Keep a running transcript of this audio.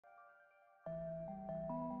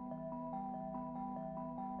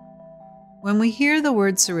When we hear the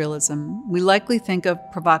word surrealism, we likely think of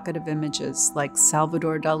provocative images like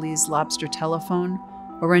Salvador Dali's Lobster Telephone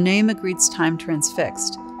or René Magritte's Time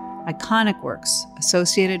Transfixed, iconic works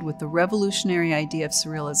associated with the revolutionary idea of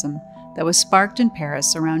surrealism that was sparked in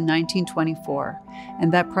Paris around 1924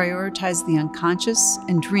 and that prioritized the unconscious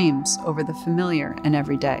and dreams over the familiar and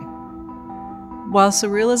everyday. While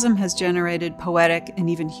surrealism has generated poetic and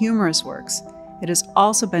even humorous works, it has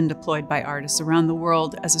also been deployed by artists around the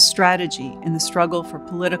world as a strategy in the struggle for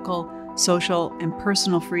political, social, and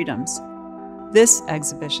personal freedoms. This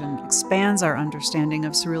exhibition expands our understanding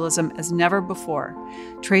of surrealism as never before,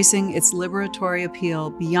 tracing its liberatory appeal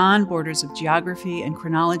beyond borders of geography and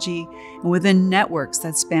chronology and within networks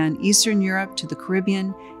that span Eastern Europe to the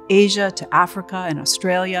Caribbean, Asia to Africa and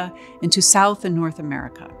Australia, and to South and North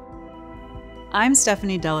America. I'm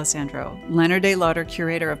Stephanie D'Alessandro, Leonard A. Lauder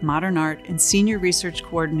Curator of Modern Art and Senior Research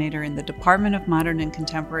Coordinator in the Department of Modern and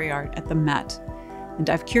Contemporary Art at the Met, and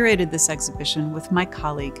I've curated this exhibition with my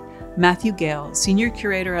colleague, Matthew Gale, Senior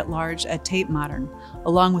Curator at Large at Tate Modern,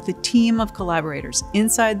 along with a team of collaborators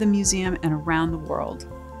inside the museum and around the world.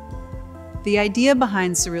 The idea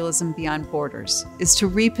behind Surrealism Beyond Borders is to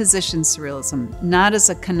reposition Surrealism not as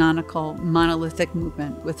a canonical, monolithic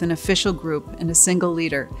movement with an official group and a single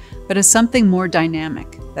leader, but as something more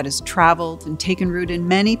dynamic that has traveled and taken root in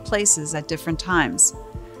many places at different times,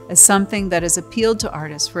 as something that has appealed to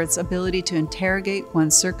artists for its ability to interrogate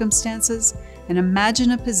one's circumstances and imagine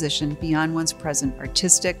a position beyond one's present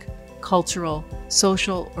artistic, cultural,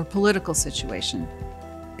 social, or political situation.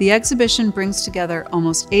 The exhibition brings together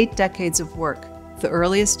almost 8 decades of work, the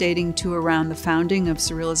earliest dating to around the founding of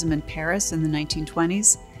Surrealism in Paris in the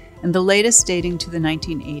 1920s, and the latest dating to the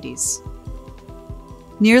 1980s.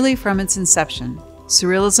 Nearly from its inception,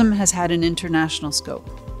 Surrealism has had an international scope,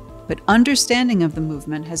 but understanding of the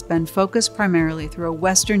movement has been focused primarily through a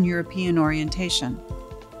Western European orientation.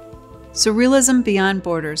 Surrealism Beyond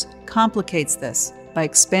Borders complicates this by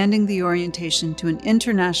expanding the orientation to an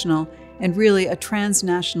international and really a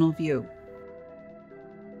transnational view.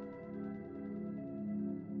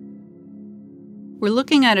 We're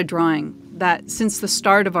looking at a drawing that, since the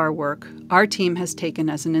start of our work, our team has taken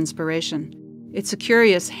as an inspiration. It's a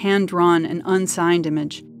curious hand-drawn and unsigned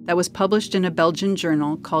image that was published in a Belgian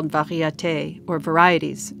journal called Variété, or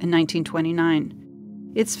Varieties, in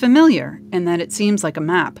 1929. It's familiar in that it seems like a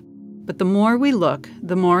map, but the more we look,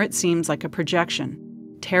 the more it seems like a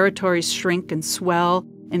projection. Territories shrink and swell,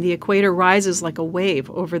 and the equator rises like a wave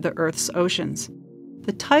over the Earth's oceans.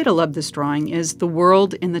 The title of this drawing is The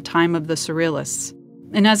World in the Time of the Surrealists,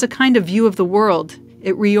 and as a kind of view of the world,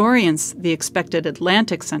 it reorients the expected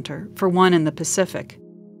Atlantic center for one in the Pacific.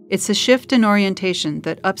 It's a shift in orientation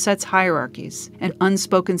that upsets hierarchies and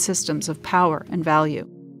unspoken systems of power and value.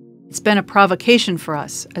 It's been a provocation for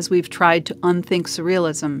us as we've tried to unthink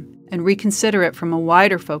surrealism and reconsider it from a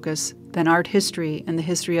wider focus than art history and the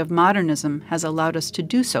history of modernism has allowed us to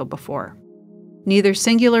do so before. Neither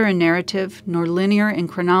singular in narrative nor linear in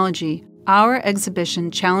chronology, our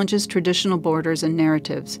exhibition challenges traditional borders and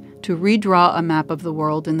narratives to redraw a map of the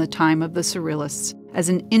world in the time of the Surrealists as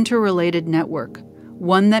an interrelated network,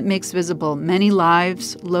 one that makes visible many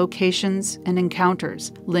lives, locations, and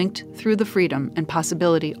encounters linked through the freedom and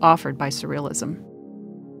possibility offered by Surrealism.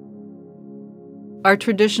 Our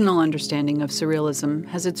traditional understanding of Surrealism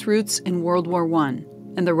has its roots in World War I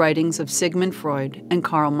and the writings of Sigmund Freud and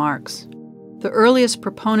Karl Marx. The earliest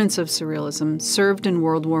proponents of Surrealism served in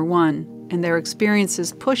World War I, and their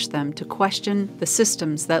experiences pushed them to question the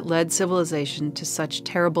systems that led civilization to such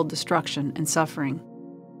terrible destruction and suffering.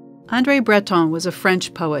 André Breton was a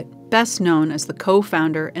French poet, best known as the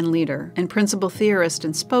co-founder and leader and principal theorist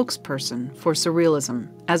and spokesperson for Surrealism,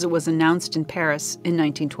 as it was announced in Paris in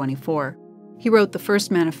 1924. He wrote the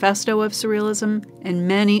first manifesto of Surrealism and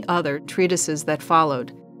many other treatises that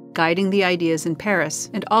followed, guiding the ideas in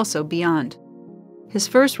Paris and also beyond. His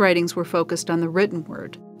first writings were focused on the written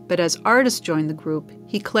word, but as artists joined the group,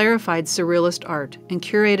 he clarified Surrealist art and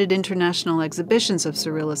curated international exhibitions of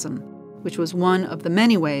Surrealism, which was one of the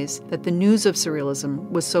many ways that the news of Surrealism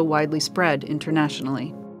was so widely spread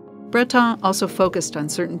internationally. Breton also focused on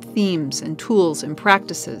certain themes and tools and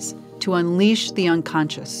practices to unleash the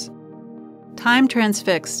unconscious. Time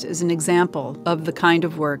Transfixed is an example of the kind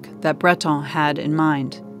of work that Breton had in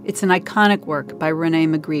mind. It's an iconic work by René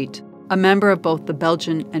Magritte, a member of both the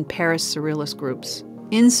Belgian and Paris Surrealist groups.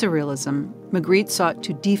 In Surrealism, Magritte sought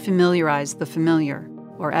to defamiliarize the familiar,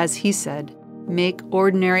 or as he said, make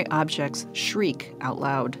ordinary objects shriek out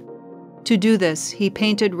loud. To do this, he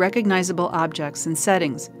painted recognizable objects and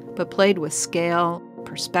settings, but played with scale,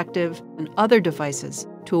 perspective, and other devices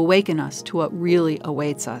to awaken us to what really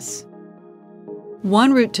awaits us.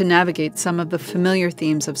 One route to navigate some of the familiar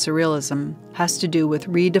themes of Surrealism has to do with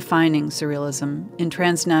redefining Surrealism in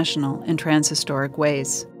transnational and transhistoric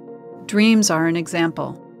ways. Dreams are an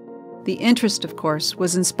example. The interest, of course,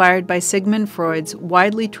 was inspired by Sigmund Freud's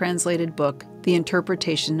widely translated book, The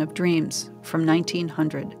Interpretation of Dreams, from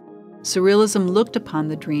 1900. Surrealism looked upon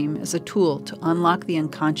the dream as a tool to unlock the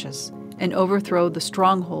unconscious and overthrow the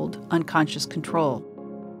stronghold unconscious control.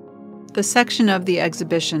 The section of the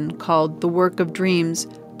exhibition called The Work of Dreams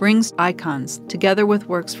brings icons together with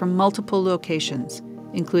works from multiple locations,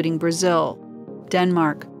 including Brazil,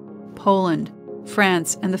 Denmark, Poland,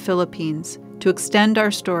 France, and the Philippines, to extend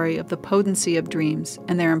our story of the potency of dreams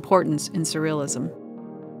and their importance in Surrealism.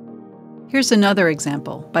 Here's another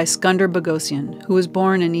example by Skender Bogosian, who was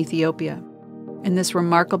born in Ethiopia. In this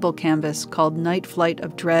remarkable canvas called Night Flight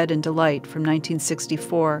of Dread and Delight from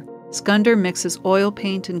 1964, Skender mixes oil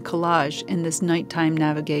paint and collage in this nighttime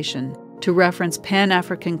navigation to reference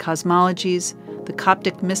Pan-African cosmologies, the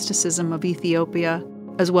Coptic mysticism of Ethiopia,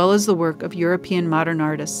 as well as the work of European modern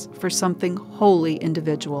artists for something wholly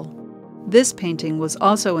individual. This painting was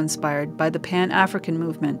also inspired by the Pan-African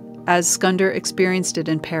movement, as Skender experienced it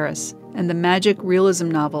in Paris, and the magic realism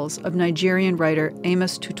novels of Nigerian writer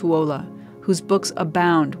Amos Tutuola, whose books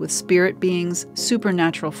abound with spirit beings,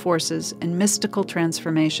 supernatural forces, and mystical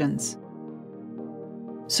transformations.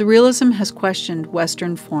 Surrealism has questioned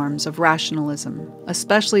Western forms of rationalism,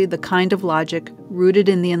 especially the kind of logic rooted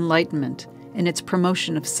in the Enlightenment and its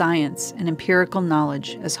promotion of science and empirical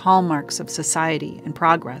knowledge as hallmarks of society and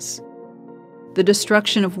progress. The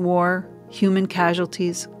destruction of war, human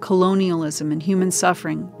casualties, colonialism, and human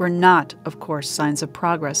suffering were not, of course, signs of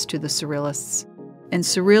progress to the Surrealists. And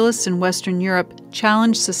Surrealists in Western Europe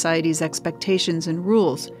challenged society's expectations and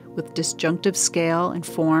rules with disjunctive scale and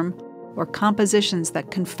form, or compositions that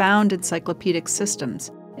confound encyclopedic systems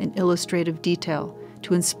and illustrative detail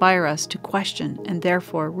to inspire us to question and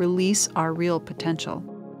therefore release our real potential.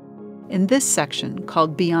 In this section,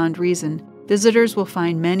 called Beyond Reason, visitors will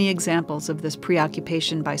find many examples of this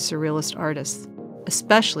preoccupation by Surrealist artists,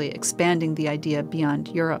 especially expanding the idea beyond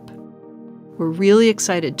Europe. We're really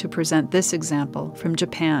excited to present this example from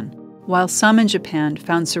Japan. While some in Japan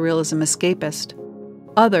found Surrealism escapist,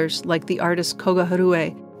 others, like the artist Koga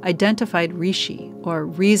Harue, identified Rishi, or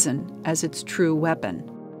reason, as its true weapon.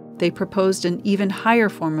 They proposed an even higher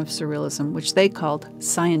form of Surrealism, which they called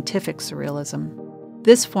scientific Surrealism.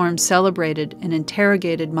 This form celebrated and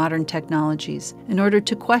interrogated modern technologies in order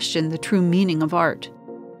to question the true meaning of art.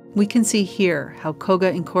 We can see here how Koga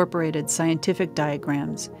incorporated scientific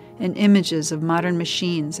diagrams and images of modern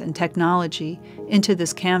machines and technology into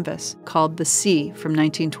this canvas called The Sea from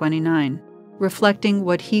 1929, reflecting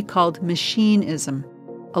what he called machineism,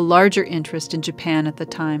 a larger interest in Japan at the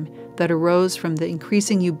time that arose from the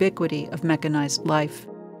increasing ubiquity of mechanized life.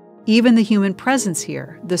 Even the human presence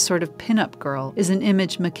here, this sort of pin-up girl, is an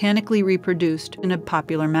image mechanically reproduced in a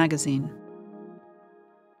popular magazine.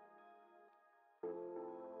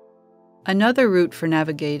 Another route for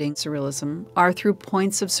navigating Surrealism are through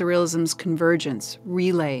points of Surrealism's convergence,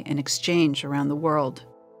 relay, and exchange around the world.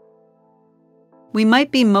 We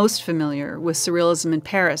might be most familiar with Surrealism in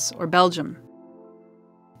Paris or Belgium.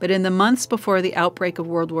 But in the months before the outbreak of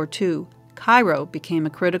World War II, Cairo became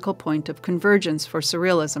a critical point of convergence for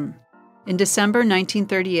Surrealism. In December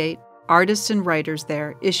 1938, artists and writers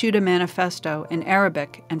there issued a manifesto in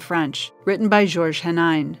Arabic and French, written by Georges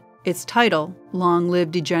Hanain. Its title, Long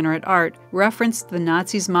Live Degenerate Art, referenced the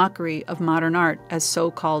Nazis' mockery of modern art as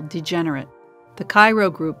so-called degenerate. The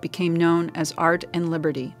Cairo group became known as Art and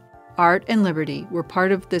Liberty. Art and Liberty were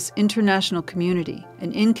part of this international community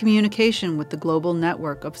and in communication with the global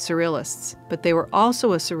network of Surrealists, but they were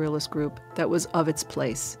also a Surrealist group that was of its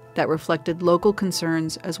place, that reflected local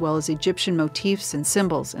concerns as well as Egyptian motifs and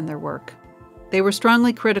symbols in their work. They were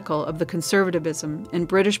strongly critical of the conservatism and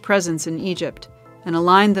British presence in Egypt and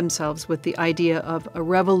aligned themselves with the idea of a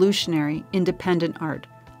revolutionary, independent art,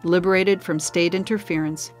 liberated from state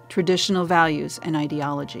interference, traditional values, and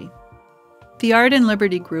ideology. The Art and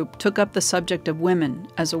Liberty group took up the subject of women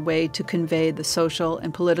as a way to convey the social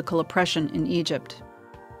and political oppression in Egypt.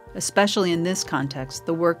 Especially in this context,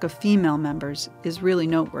 the work of female members is really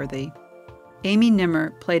noteworthy. Amy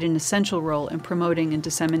Nimmer played an essential role in promoting and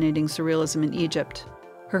disseminating Surrealism in Egypt.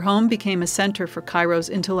 Her home became a center for Cairo's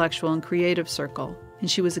intellectual and creative circle, and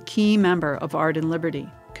she was a key member of Art and Liberty,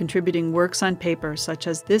 contributing works on paper such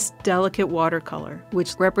as this delicate watercolor,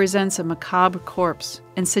 which represents a macabre corpse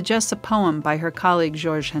and suggests a poem by her colleague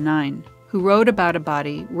Georges Hanain, who wrote about a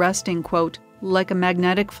body resting, quote, like a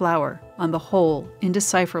magnetic flower on the whole,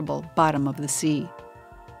 indecipherable bottom of the sea.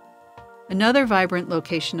 Another vibrant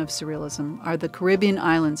location of surrealism are the Caribbean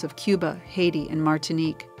islands of Cuba, Haiti, and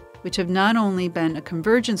Martinique, which have not only been a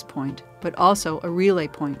convergence point, but also a relay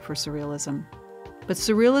point for surrealism. But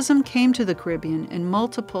surrealism came to the Caribbean in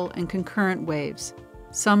multiple and concurrent waves,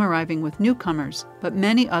 some arriving with newcomers, but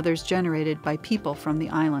many others generated by people from the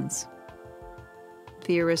islands.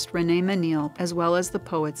 Theorist René Menil, as well as the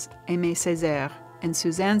poets Aimé Césaire and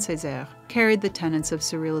Suzanne Césaire, carried the tenets of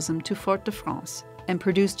surrealism to Fort-de-France and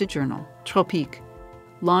produced a journal, Tropique,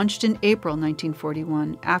 launched in April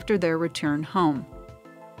 1941 after their return home.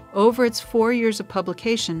 Over its 4 years of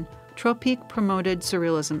publication, Tropique promoted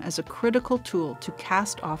surrealism as a critical tool to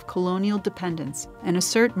cast off colonial dependence and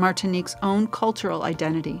assert Martinique's own cultural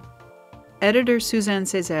identity. Editor Suzanne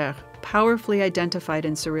Césaire powerfully identified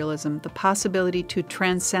in surrealism the possibility to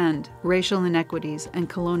transcend racial inequities and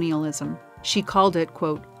colonialism. She called it,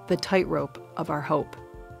 quote, the tightrope of our hope.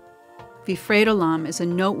 Wilfredo Lam is a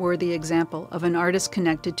noteworthy example of an artist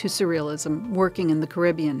connected to surrealism working in the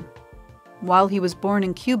Caribbean. While he was born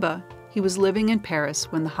in Cuba, he was living in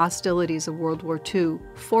Paris when the hostilities of World War II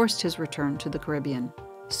forced his return to the Caribbean.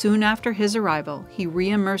 Soon after his arrival, he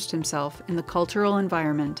re-immersed himself in the cultural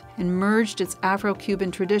environment and merged its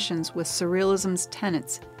Afro-Cuban traditions with surrealism's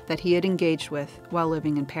tenets that he had engaged with while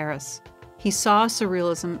living in Paris. He saw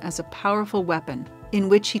surrealism as a powerful weapon in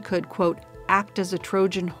which he could, quote, act as a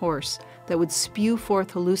Trojan horse that would spew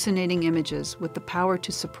forth hallucinating images with the power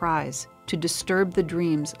to surprise, to disturb the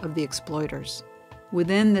dreams of the exploiters.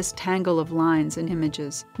 Within this tangle of lines and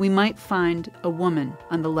images, we might find a woman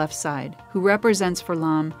on the left side who represents for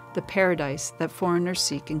Lam the paradise that foreigners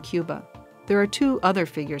seek in Cuba. There are two other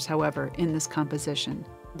figures, however, in this composition.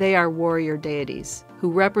 They are warrior deities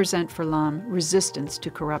who represent for Lam resistance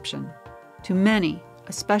to corruption. To many,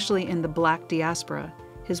 especially in the Black diaspora,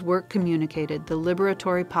 his work communicated the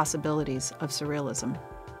liberatory possibilities of surrealism.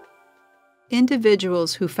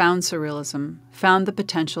 Individuals who found surrealism found the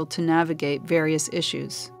potential to navigate various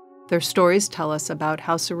issues. Their stories tell us about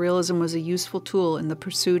how surrealism was a useful tool in the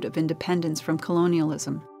pursuit of independence from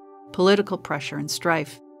colonialism, political pressure and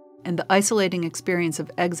strife, and the isolating experience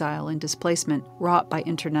of exile and displacement wrought by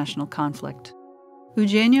international conflict.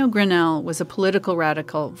 Eugenio Granell was a political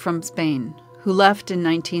radical from Spain who left in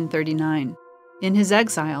 1939. In his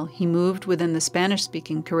exile, he moved within the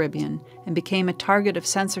Spanish-speaking Caribbean and became a target of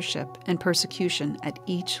censorship and persecution at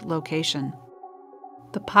each location.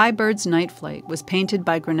 The Pie Bird's Night Flight was painted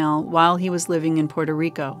by Granell while he was living in Puerto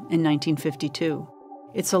Rico in 1952.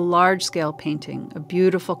 It's a large-scale painting of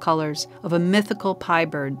beautiful colors of a mythical pie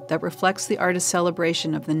bird that reflects the artist's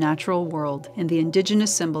celebration of the natural world and the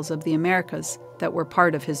indigenous symbols of the Americas that were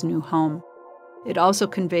part of his new home. It also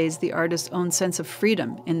conveys the artist's own sense of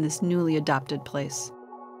freedom in this newly adopted place.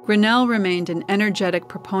 Granell remained an energetic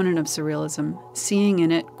proponent of surrealism, seeing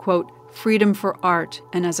in it, quote, freedom for art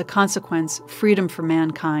and as a consequence, freedom for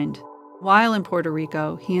mankind. While in Puerto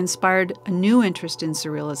Rico, he inspired a new interest in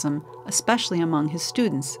surrealism, especially among his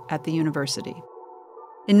students at the university.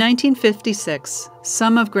 In 1956,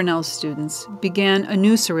 some of Granell's students began a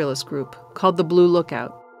new surrealist group called the Blue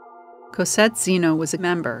Lookout. Cosette Zeno was a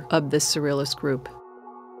member of this surrealist group.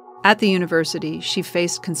 At the university, she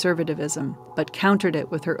faced conservatism, but countered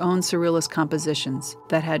it with her own surrealist compositions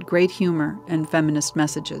that had great humor and feminist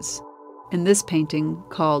messages. In this painting,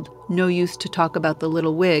 called No Use to Talk About the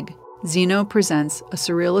Little Wig, Zeno presents a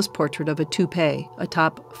surrealist portrait of a toupee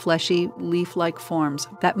atop fleshy, leaf-like forms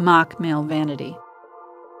that mock male vanity.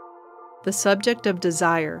 The subject of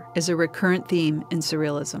desire is a recurrent theme in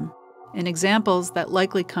surrealism, and examples that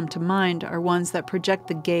likely come to mind are ones that project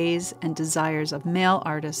the gaze and desires of male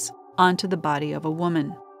artists onto the body of a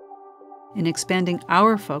woman. In expanding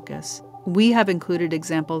our focus, we have included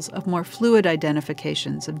examples of more fluid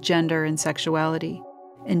identifications of gender and sexuality,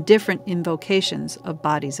 and different invocations of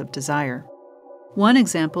bodies of desire. One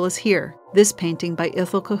example is here, this painting by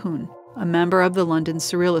Ithel Cahoon, a member of the London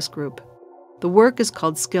Surrealist group. The work is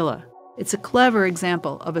called Scylla. It's a clever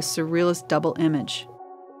example of a surrealist double image.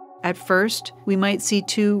 At first, we might see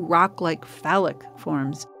two rock-like phallic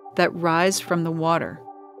forms that rise from the water.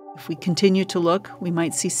 If we continue to look, we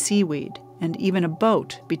might see seaweed and even a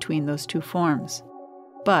boat between those two forms.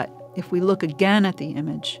 But if we look again at the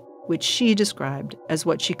image, which she described as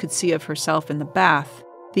what she could see of herself in the bath,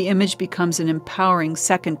 the image becomes an empowering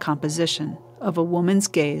second composition of a woman's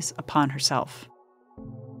gaze upon herself.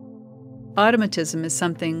 Automatism is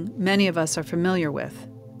something many of us are familiar with.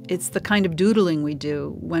 It's the kind of doodling we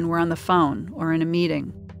do when we're on the phone or in a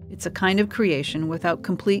meeting. It's a kind of creation without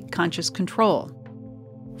complete conscious control.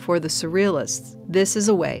 For the surrealists, this is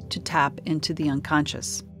a way to tap into the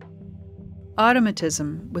unconscious.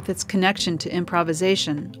 Automatism, with its connection to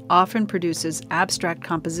improvisation, often produces abstract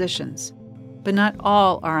compositions, but not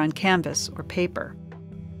all are on canvas or paper.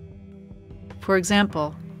 For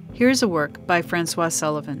example, here's a work by Françoise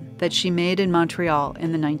Sullivan that she made in Montreal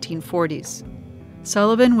in the 1940s.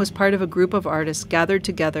 Sullivan was part of a group of artists gathered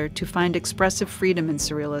together to find expressive freedom in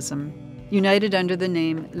Surrealism, united under the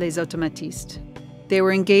name Les Automatistes. They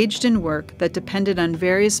were engaged in work that depended on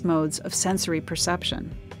various modes of sensory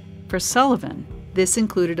perception. For Sullivan, this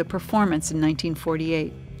included a performance in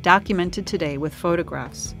 1948, documented today with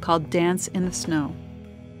photographs, called Dance in the Snow,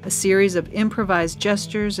 a series of improvised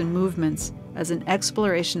gestures and movements as an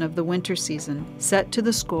exploration of the winter season set to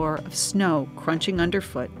the score of snow crunching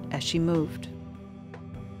underfoot as she moved.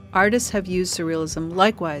 Artists have used Surrealism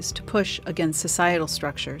likewise to push against societal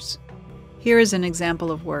structures. Here is an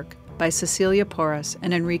example of work by Cecilia Porras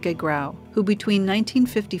and Enrique Grau, who between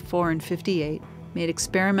 1954 and 58 made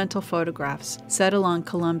experimental photographs set along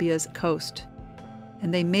Colombia's coast.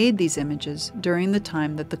 And they made these images during the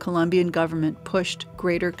time that the Colombian government pushed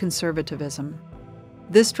greater conservatism.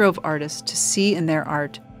 This drove artists to see in their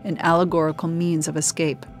art an allegorical means of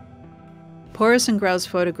escape. Porras and Grau's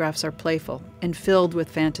photographs are playful and filled with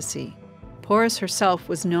fantasy. Porras herself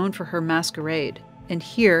was known for her masquerade, and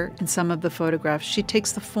here, in some of the photographs, she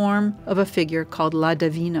takes the form of a figure called La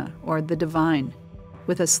Divina, or the Divine,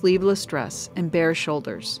 with a sleeveless dress and bare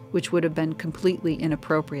shoulders, which would have been completely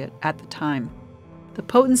inappropriate at the time. The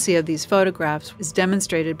potency of these photographs is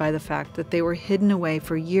demonstrated by the fact that they were hidden away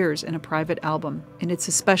for years in a private album, and it's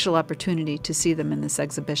a special opportunity to see them in this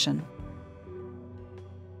exhibition.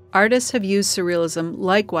 Artists have used Surrealism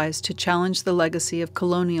likewise to challenge the legacy of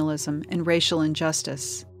colonialism and racial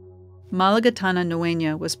injustice. Malagatana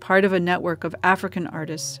Nueña was part of a network of African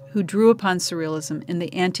artists who drew upon Surrealism in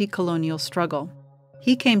the anti-colonial struggle.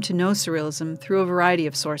 He came to know Surrealism through a variety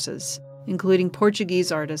of sources, including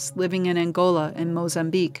Portuguese artists living in Angola and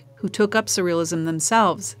Mozambique who took up Surrealism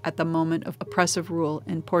themselves at the moment of oppressive rule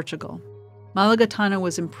in Portugal. Malagatana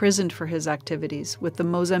was imprisoned for his activities with the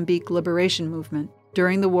Mozambique Liberation Movement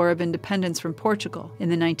during the War of Independence from Portugal in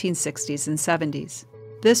the 1960s and 70s.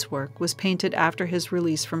 This work was painted after his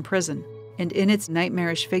release from prison, and in its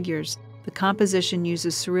nightmarish figures, the composition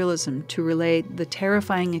uses Surrealism to relay the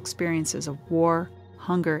terrifying experiences of war,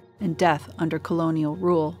 hunger, and death under colonial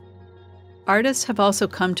rule. Artists have also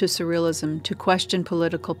come to Surrealism to question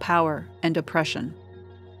political power and oppression.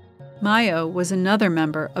 Mayo was another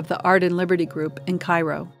member of the Art and Liberty group in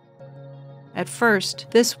Cairo. At first,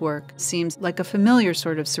 this work seems like a familiar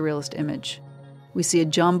sort of surrealist image. We see a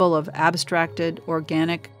jumble of abstracted,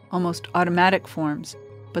 organic, almost automatic forms,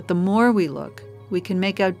 but the more we look, we can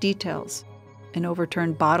make out details: an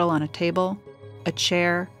overturned bottle on a table, a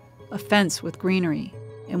chair, a fence with greenery,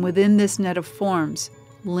 and within this net of forms,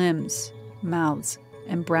 limbs, mouths,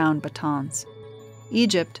 and brown batons.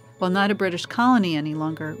 Egypt, while not a British colony any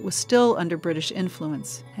longer, was still under British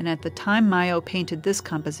influence, and at the time Mayo painted this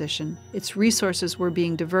composition, its resources were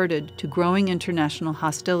being diverted to growing international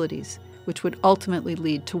hostilities, which would ultimately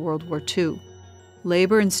lead to World War II.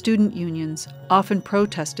 Labor and student unions often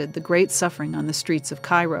protested the great suffering on the streets of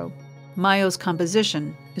Cairo. Mayo's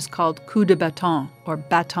composition is called coup de bâton, or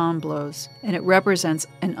baton blows, and it represents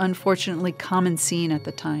an unfortunately common scene at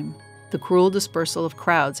the time: the cruel dispersal of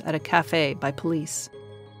crowds at a cafe by police.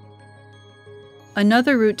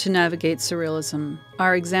 Another route to navigate Surrealism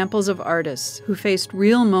are examples of artists who faced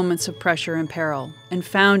real moments of pressure and peril and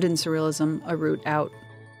found in Surrealism a route out.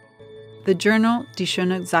 The journal Die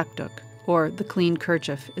Schöne Zakdoek, or The Clean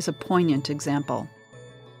Kerchief, is a poignant example.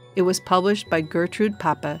 It was published by Gertrude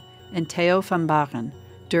Pape and Theo van Baren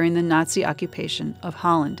during the Nazi occupation of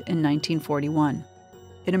Holland in 1941.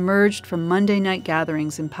 It emerged from Monday night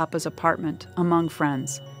gatherings in Papa's apartment among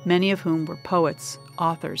friends, many of whom were poets,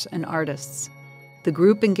 authors, and artists. The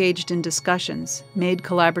group engaged in discussions, made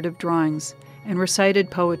collaborative drawings, and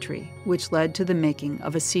recited poetry, which led to the making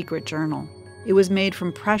of a secret journal. It was made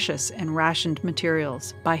from precious and rationed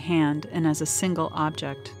materials, by hand and as a single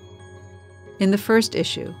object. In the first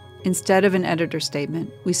issue, instead of an editor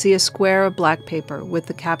statement, we see a square of black paper with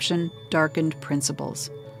the caption "Darkened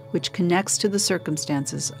Principles," which connects to the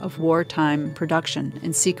circumstances of wartime production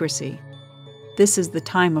and secrecy. This is the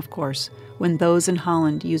time, of course, when those in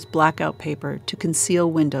Holland used blackout paper to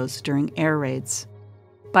conceal windows during air raids.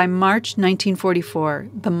 By March 1944,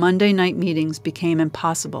 the Monday night meetings became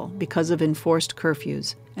impossible because of enforced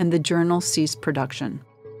curfews, and the journal ceased production.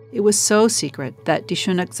 It was so secret that Die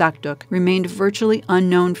Schöne Zakdoek remained virtually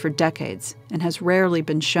unknown for decades and has rarely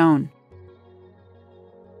been shown.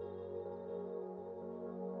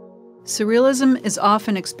 Surrealism is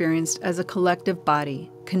often experienced as a collective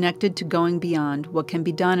body, connected to going beyond what can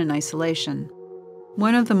be done in isolation.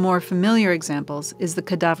 One of the more familiar examples is the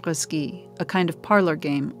cadavre-ski, a kind of parlor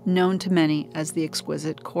game known to many as the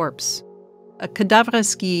exquisite corpse. A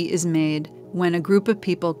cadavre-ski is made when a group of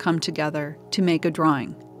people come together to make a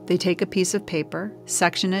drawing. They take a piece of paper,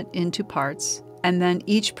 section it into parts, and then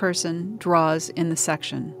each person draws in the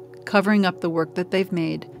section, covering up the work that they've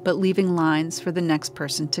made, but leaving lines for the next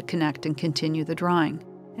person to connect and continue the drawing.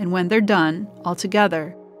 And when they're done, all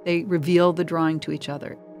together, they reveal the drawing to each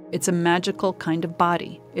other. It's a magical kind of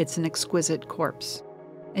body. It's an exquisite corpse.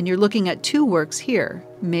 And you're looking at two works here,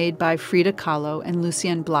 made by Frida Kahlo and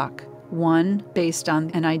Lucien Bloch, one based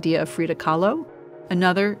on an idea of Frida Kahlo,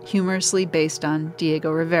 another humorously based on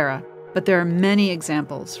Diego Rivera. But there are many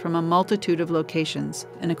examples from a multitude of locations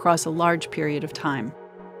and across a large period of time.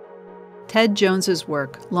 Ted Jones's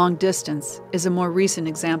work, Long Distance, is a more recent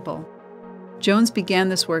example. Jones began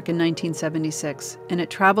this work in 1976, and it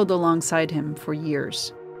traveled alongside him for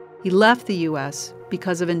years. He left the U.S.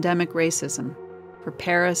 because of endemic racism. For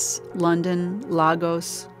Paris, London,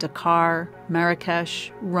 Lagos, Dakar,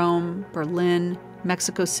 Marrakesh, Rome, Berlin,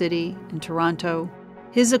 Mexico City, and Toronto,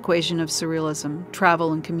 his equation of surrealism,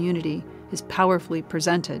 travel, and community is powerfully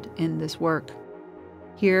presented in this work.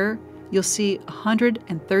 Here, you'll see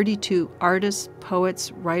 132 artists,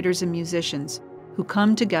 poets, writers, and musicians who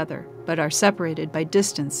come together but are separated by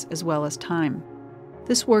distance as well as time.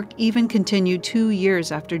 This work even continued 2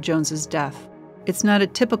 years after Jones's death. It's not a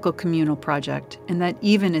typical communal project, in that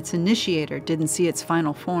even its initiator didn't see its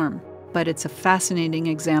final form, but it's a fascinating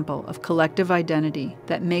example of collective identity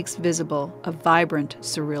that makes visible a vibrant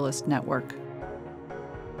surrealist network.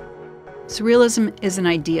 Surrealism is an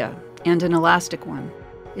idea, and an elastic one.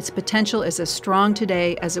 Its potential is as strong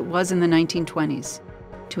today as it was in the 1920s,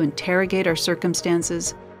 to interrogate our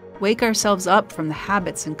circumstances, wake ourselves up from the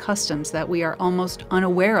habits and customs that we are almost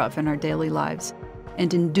unaware of in our daily lives,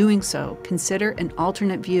 and in doing so, consider an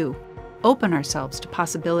alternate view, open ourselves to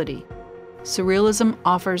possibility. Surrealism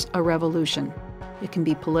offers a revolution. It can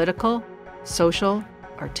be political, social,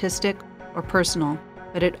 artistic, or personal,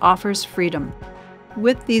 but it offers freedom.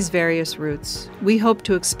 With these various roots, we hope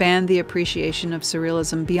to expand the appreciation of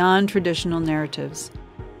surrealism beyond traditional narratives.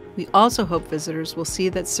 We also hope visitors will see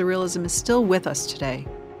that surrealism is still with us today,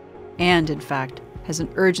 and in fact, has an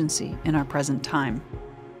urgency in our present time.